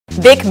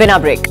देख बिना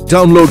break.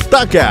 Download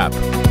तक ऐप।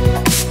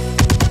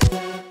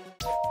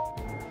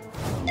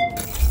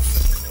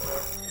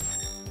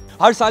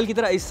 हर साल की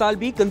तरह इस साल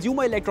भी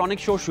कंज्यूमर इलेक्ट्रॉनिक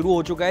शो शुरू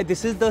हो चुका है।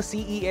 दिस इज द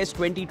CES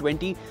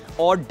 2020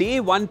 और डे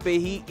 1 पे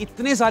ही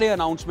इतने सारे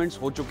अनाउंसमेंट्स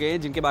हो चुके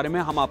हैं जिनके बारे में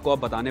हम आपको अब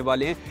बताने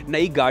वाले हैं।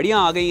 नई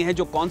गाड़ियां आ गई हैं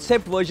जो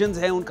कॉन्सेप्ट वर्जन्स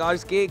हैं उन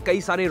कार्स के,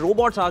 कई सारे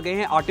रोबोट्स आ गए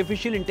हैं,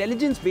 आर्टिफिशियल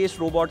इंटेलिजेंस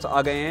बेस्ड रोबोट्स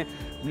आ गए हैं,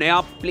 नया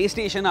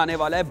प्लेस्टेशन आने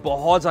वाला है,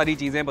 बहुत सारी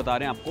चीजें बता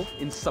रहे हैं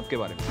आपको इन सब के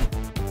बारे में।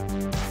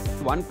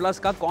 OnePlus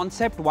का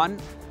कॉन्सेप्ट 1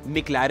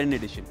 McLaren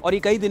एडिशन, और ये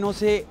कई दिनों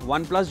से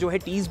OnePlus जो है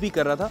टीज भी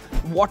कर रहा था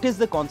what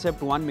is the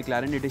concept 1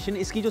 McLaren addition.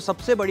 इसकी जो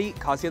सबसे बड़ी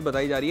खासियत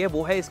बताई जा रही है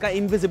वो है इसका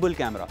इनविजिबल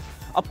कैमरा।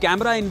 अब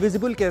कैमरा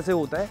इनविजिबल कैसे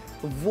होता है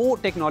वो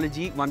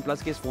टेक्नोलॉजी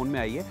OnePlus के इस फोन में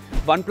आई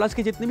है। OnePlus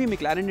के जितने भी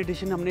McLaren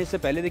एडिशन हमने इससे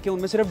पहले देखे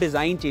उनमें सिर्फ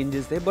डिजाइन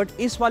चेंजेस थे, बट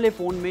इस वाले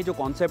फोन में जो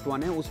कॉन्सेप्ट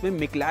 1 है उसमें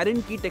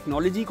McLaren की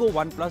टेक्नोलॉजी को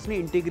OnePlus ने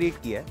इंटीग्रेट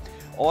किया है।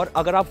 और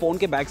अगर आप फोन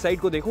के बैक साइड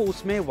को देखो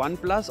उसमें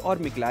OnePlus और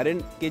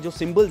McLaren के जो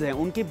सिंबल्स हैं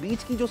उनके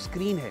बीच की जो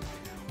स्क्रीन है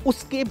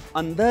उसके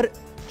अंदर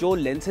जो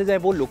लेंसेज है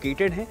वो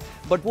लोकेटेड हैं,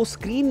 बट वो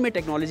स्क्रीन में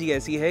टेक्नोलॉजी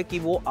ऐसी है कि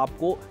वो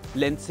आपको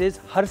लेंसेज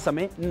हर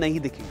समय नहीं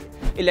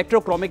दिखेंगे।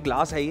 इलेक्ट्रोक्रोमिक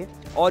ग्लास है ये,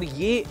 और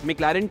ये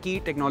McLaren की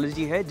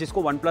टेक्नोलॉजी है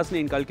जिसको OnePlus ने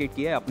इनकलकेट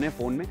किया है अपने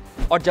फ़ोन में।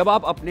 और जब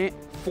आप अपने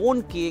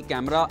फ़ोन के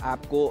कैमरा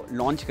ऐप को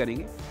लॉन्च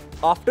करेंगे,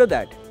 after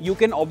that you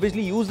can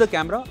obviously use the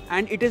camera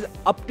and it is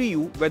up to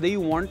you whether you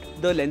want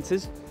the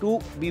lenses to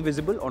be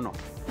visible or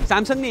not.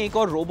 Samsung ने एक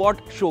और रोबोट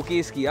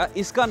शोकेस किया,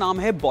 इसका नाम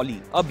है Ballie।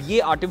 अब ये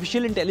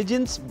आर्टिफिशियल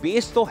इंटेलिजेंस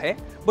बेस्ड तो है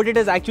but it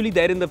is actually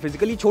there in the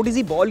physical. ये छोटी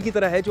सी बॉल की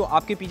तरह है जो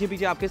आपके पीछे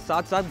पीछे आपके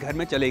साथ साथ घर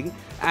में चलेगी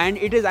and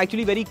it is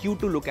actually very cute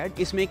to look at.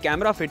 इसमें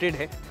कैमरा फिटेड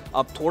है।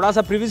 अब थोड़ा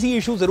सा प्रिवेसी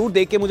इशू जरूर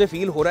देख के मुझे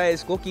फील हो रहा है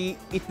इसको कि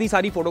इतनी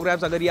सारी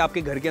फोटोग्राफ्स अगर ये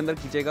आपके घर के अंदर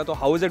खींचेगा तो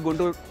how is it going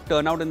to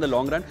turn out in the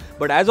long run.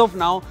 But as of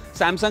now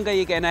Samsung का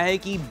ये कहना है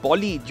कि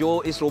Ballie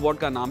जो इस रोबोट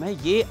का नाम है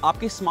ये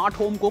आपके स्मार्ट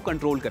होम को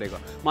कंट्रोल करेगा।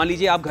 मान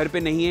लीजिए आप घर पे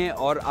नहीं है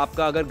और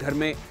आपका अगर घर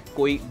में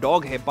कोई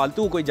डॉग है,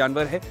 पालतू कोई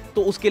जानवर है,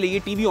 तो उसके लिए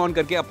टीवी ऑन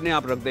करके अपने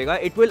आप रख देगा।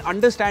 It will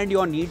understand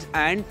your needs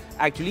and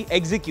actually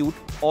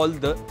execute all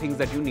the things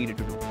that you needed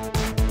to do.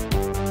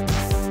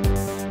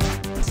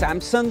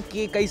 Samsung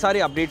के कई सारे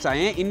अपडेट्स आए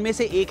हैं, इनमें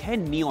से एक है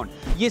नियॉन।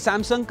 ये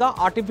सैमसंग का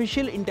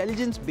artificial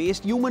intelligence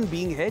based human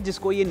being है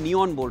जिसको ये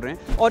नियॉन बोल रहे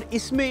हैं, और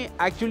इसमें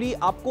एक्चुअली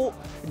आपको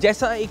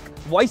जैसा एक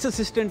वॉइस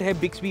असिस्टेंट है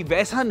बिक्सबी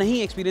वैसा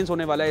नहीं एक्सपीरियंस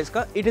होने वाला है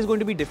इसका। It is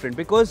going to be different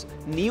because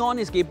neon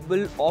is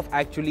capable of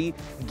actually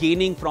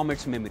gaining from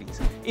its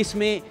memories.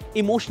 इसमें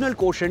इमोशनल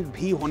कोशेंट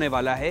भी होने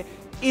वाला है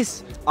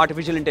इस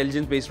आर्टिफिशियल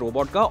इंटेलिजेंस बेस्ड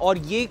रोबोट का, और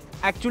ये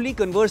एक्चुअली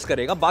कन्वर्स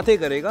करेगा, बातें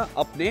करेगा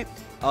अपने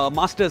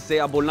मास्टर्स से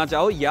आप बोलना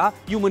चाहो या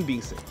ह्यूमन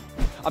बीइंग से।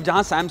 अब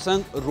जहां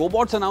सैमसंग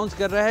रोबोट्स अनाउंस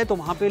कर रहा है तो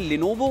वहां पे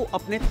Lenovo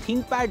अपने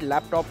ThinkPad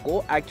लैपटॉप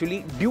को एक्चुअली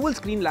ड्यूअल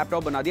स्क्रीन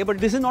लैपटॉप बना दिया, but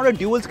this is not a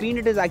dual screen,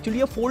 it is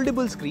actually a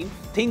foldable screen.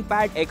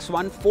 ThinkPad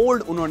X1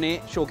 Fold उन्होंने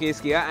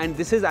शोकेस किया and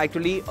this is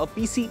actually a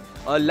PC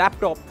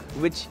laptop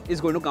which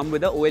is going to come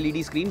with a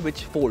OLED screen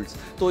which folds।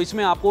 तो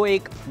इसमें आपको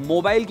एक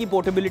mobile की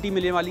portability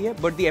मिलने वाली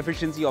है but the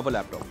efficiency of a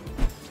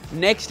laptop.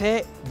 Next है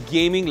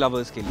गेमिंग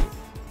लवर्स के लिए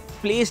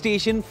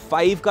PlayStation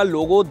 5 का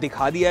लोगो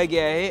दिखा दिया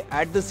गया है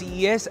at the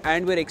CES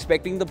and we are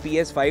expecting the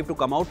PS5 to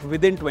come out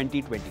with in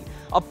 2020।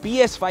 अब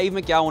PS5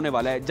 में क्या होने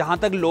वाला है, जहां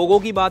तक लोगो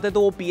की बात है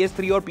तो वो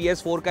PS3 और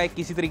PS4 का एक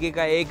किसी तरीके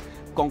का एक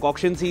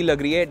कॉन्कॉक्शन सी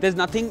लग रही है। There is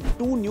nothing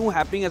to new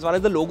happening as far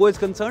as the logo is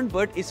concerned,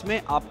 but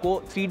इसमें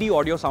आपको 3D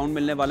ऑडियो साउंड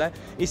मिलने वाला है,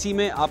 इसी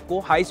में आपको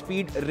हाई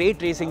स्पीड रे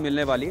ट्रेसिंग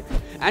मिलने वाली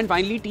है। एंड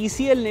फाइनली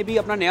TCL ने भी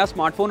अपना नया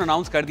स्मार्टफोन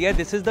अनाउंस कर दिया है,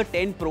 दिस इज द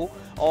 10 Pro,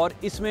 और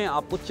इसमें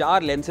आपको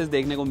 4 लेंसेज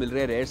देखने को मिल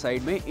रहे हैं रेयर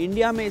साइड में।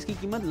 इंडिया में इसकी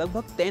कीमत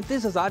लगभग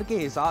 33,000 के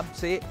हिसाब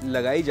से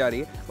लगाई जा रही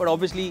है, but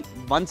obviously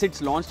once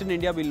it's launched in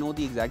India will know the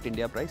exact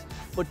India price.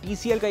 But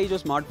TCL का ये जो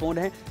स्मार्टफोन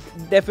है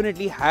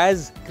definitely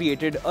has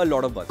created a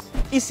lot of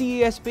buzz. इस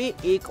CES पे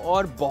एक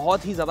और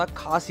बहुत ही ज़्यादा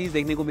खास चीज़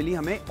देखने को मिली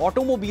हमें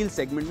ऑटोमोबाइल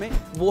सेगमेंट में,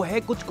 वो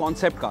है कुछ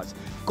कॉन्सेप्ट कार्स।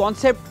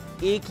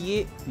 कॉन्सेप्ट एक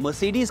ये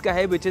मर्सिडीज़ का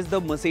है which is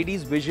the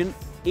Mercedes vision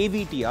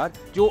AVTR,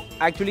 जो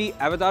एक्चुअली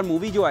अवतार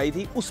मूवी जो आई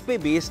थी उस पे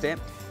बेस्ड है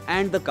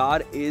and the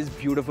car is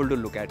beautiful to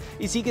look at.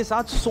 इसी के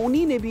साथ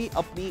सोनी ने भी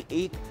अपनी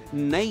एक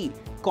नई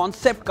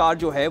कॉन्सेप्ट कार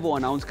जो है वो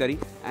अनाउंस करी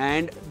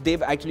and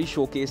Dev actually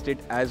showcased it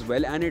as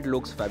well and it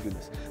looks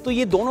fabulous. तो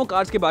ये दोनों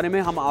कार्स के बारे में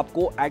हम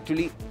आपको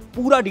एक्चुअली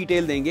पूरा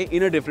डिटेल देंगे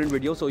इन a different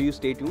video, so you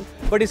stay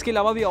tuned. But इसके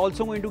अलावा we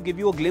also going to give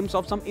you a glimpse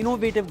of some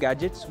innovative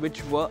gadgets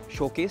which were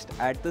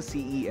showcased at the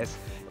CES।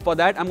 For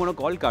that I am gonna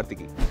call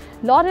Kartiki.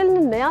 Laurel ने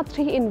नया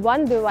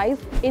 3-in-1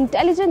 device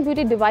intelligent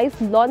beauty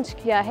device launch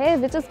किया है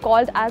which is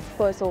called as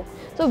Perso।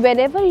 So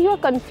whenever you are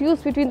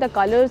confused between the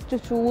colors to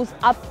choose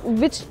up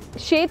which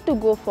shade to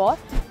go for,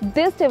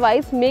 this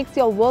device makes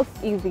your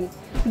work easy.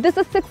 This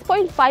is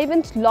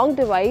 6.5-inch long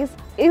device।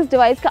 इस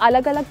device का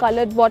अलग अलग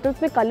colour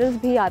bottles में colours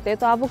भी आते हैं,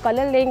 तो आप वो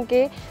कलर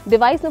लेंगे,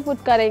 डिवाइस में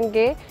पुट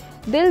करेंगे,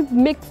 they'll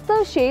mix the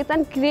shades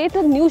and create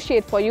a new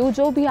shade for you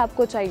जो भी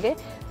आपको चाहिए।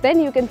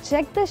 Then you can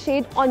check the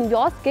shade on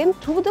your skin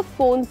through the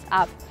phone's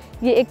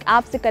app। ये एक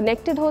ऐप से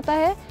कनेक्टेड होता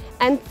है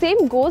and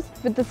same goes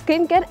with the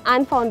skin care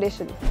and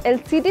foundation.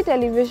 LCD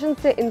television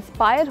से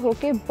इंस्पायर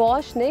होकर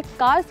बॉश ने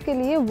कार्स के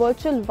लिए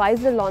वर्चुअल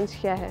वाइजर लॉन्च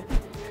किया है।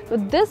 तो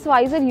this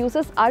visor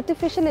uses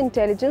artificial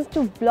intelligence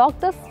to block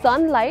the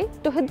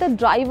sunlight to hit the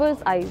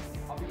drivers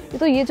eyes.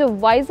 तो ये जो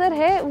वाइजर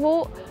है वो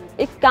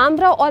एक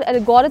कैमरा और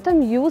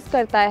एल्गोरिथम यूज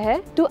करता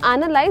है to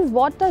analyse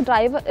what the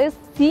driver is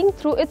seeing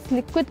through it's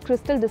liquid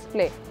crystal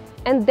display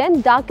and then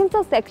डार्कन्स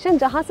the section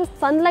जहां से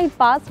सनलाइट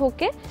पास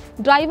होके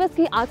ड्राइवर्स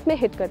की आंख में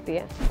हिट करती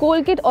है।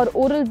 कोलगेट और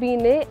ओरल बी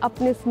ने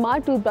अपने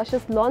स्मार्ट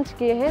टूथब्रशेस लॉन्च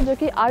किए हैं जो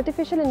कि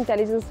आर्टिफिशियल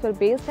इंटेलिजेंस पर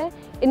बेस्ड है।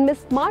 इनमें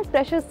स्मार्ट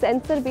प्रेशर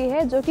सेंसर भी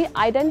है जो कि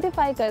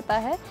आइडेंटिफाई करता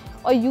है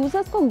और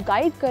यूजर्स को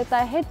गाइड करता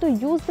है to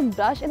use the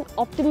brush in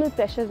optimal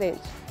pressure range.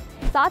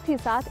 साथ ही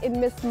साथ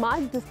इनमें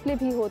स्मार्ट डिस्प्ले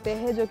भी होते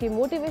हैं जो कि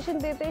मोटिवेशन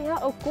देते हैं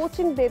और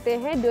कोचिंग देते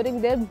हैं ड्यूरिंग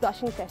देयर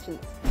ब्रशिंग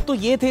सेशंस। तो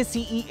ये थे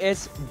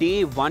CES Day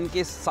 1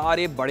 के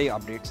सारे बड़े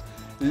updates.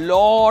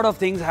 Lot of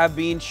things have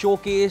been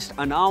showcased,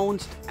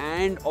 announced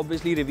and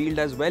obviously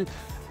revealed as well.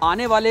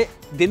 आने वाले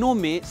दिनों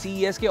में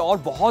CES के और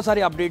बहुत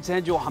सारे अपडेट्स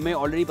हैं जो हमें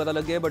ऑलरेडी पता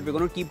लग गए, but we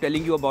gonna keep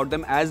telling you about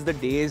them as the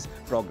days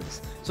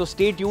progress. So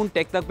stay tune,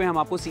 take तक में हम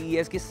आपको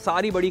CES की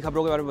सारी बड़ी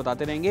खबरों के बारे में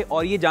बताते रहेंगे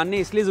और ये जानने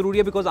इसलिए ज़रूरी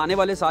है बिकॉज आने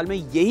वाले साल में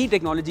यही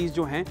टेक्नोलॉजीज़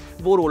जो हैं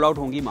वो रोल आउट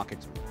होंगी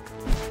मार्केट्स में।